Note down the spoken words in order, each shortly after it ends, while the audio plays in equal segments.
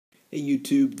Hey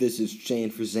YouTube, this is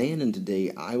Chan for Zan, and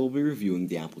today I will be reviewing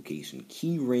the application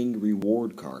Keyring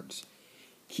Reward Cards.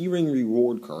 Keyring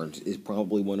Reward Cards is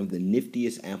probably one of the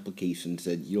niftiest applications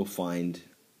that you'll find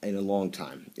in a long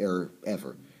time, or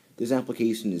ever. This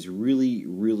application is really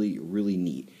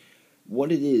neat.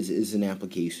 What it is an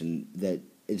application that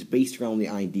is based around the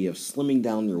idea of slimming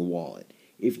down your wallet.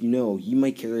 If you know, you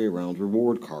might carry around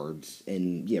reward cards,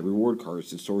 and reward cards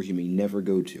to stores you may never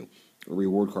go to, or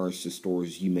reward cards to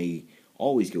stores you may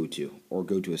always go to, or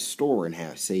go to a store and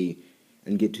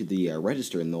and get to the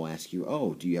register and they'll ask you,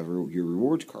 oh, do you have your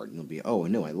rewards card? And they'll be, oh,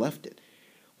 no, I left it.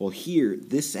 Well, here,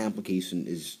 this application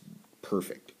is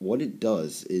perfect. What it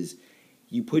does is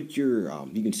you put your,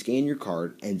 you can scan your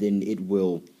card, and then it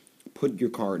will put your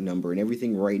card number and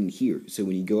everything right in here. So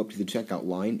when you go up to the checkout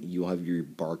line, you'll have your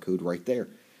barcode right there.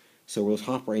 So let's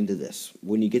hop right into this.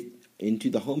 When you get into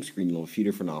the home screen, you'll have a few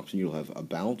different options. You'll have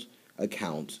About,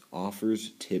 Accounts,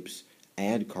 Offers, Tips,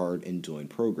 Add Card, and Join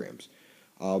Programs.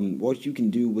 What you can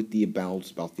do with the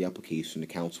about the application,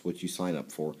 Accounts, what you sign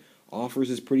up for. Offers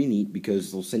is pretty neat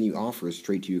because they'll send you offers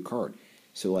straight to your card.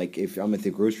 So like if I'm at the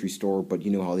grocery store, but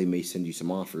you know how they may send you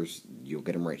some offers, you'll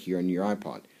get them right here on your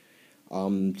iPod.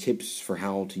 Tips for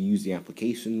how to use the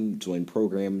application, join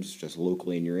programs just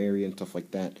locally in your area and stuff like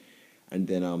that, and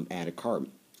then add a card.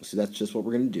 So that's just what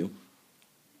we're going to do.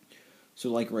 So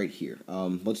like right here,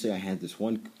 let's say I had this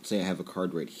one, say I have a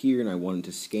card right here and I wanted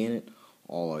to scan it.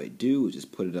 All I do is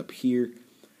just put it up here.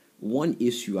 One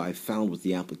issue I've found with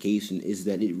the application is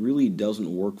that it really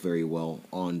doesn't work very well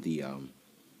on the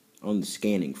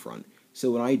scanning front.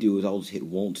 So what I do is I'll just hit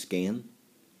won't scan,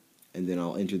 and then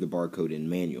I'll enter the barcode in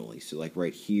manually. So like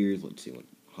right here, let's see what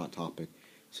Hot Topic.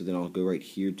 So then I'll go right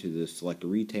here to the select a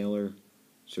retailer,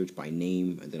 search by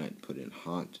name, and then I'd put in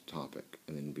Hot Topic,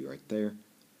 and then it'd be right there.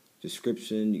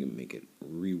 Description, you can make it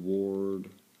reward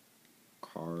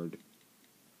card,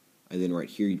 and then right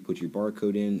here you put your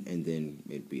barcode in, and then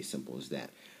it'd be as simple as that.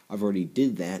 I've already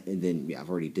did that, and then I've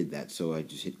already did that, so I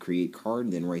just hit create card,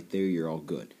 and then right there you're all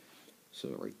good.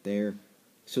 So right there.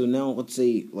 So now let's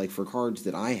say, like for cards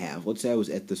that I have, let's say I was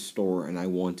at the store and I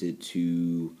wanted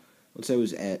to, let's say I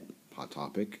was at Hot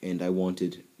Topic and I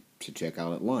wanted to check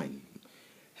out at line.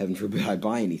 Heaven forbid I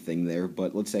buy anything there,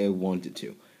 but let's say I wanted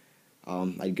to.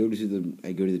 I'd go to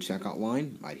the checkout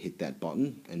line, I'd hit that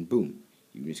button, and boom,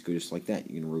 you can just go just like that.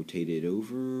 You can rotate it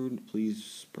over,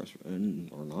 please press N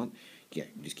or not. Yeah,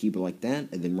 just keep it like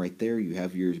that, and then right there you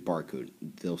have your barcode.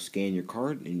 They'll scan your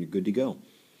card, and you're good to go.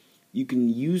 You can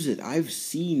use it. I've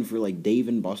seen for like Dave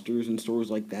and Buster's and stores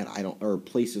like that. Or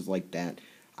places like that.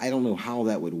 I don't know how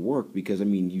that would work because I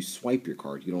mean you swipe your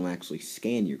card. You don't actually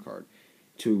scan your card.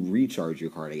 To recharge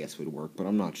your card, I guess would work, but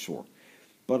I'm not sure.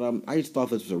 But I just thought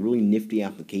this was a really nifty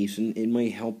application. It may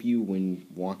help you when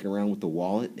walking around with the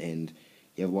wallet and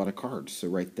you have a lot of cards. So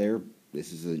right there,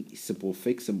 this is a simple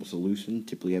fix, simple solution.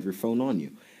 Typically have your phone on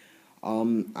you.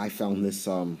 I found this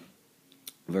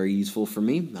very useful for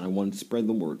me, and I wanted to spread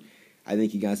the word. I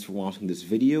thank you guys for watching this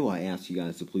video. I ask you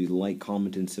guys to please like,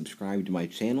 comment, and subscribe to my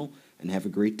channel, and have a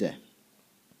great day.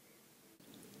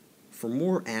 For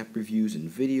more app reviews and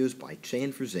videos by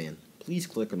Chan for Zan, please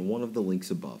click on one of the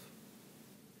links above.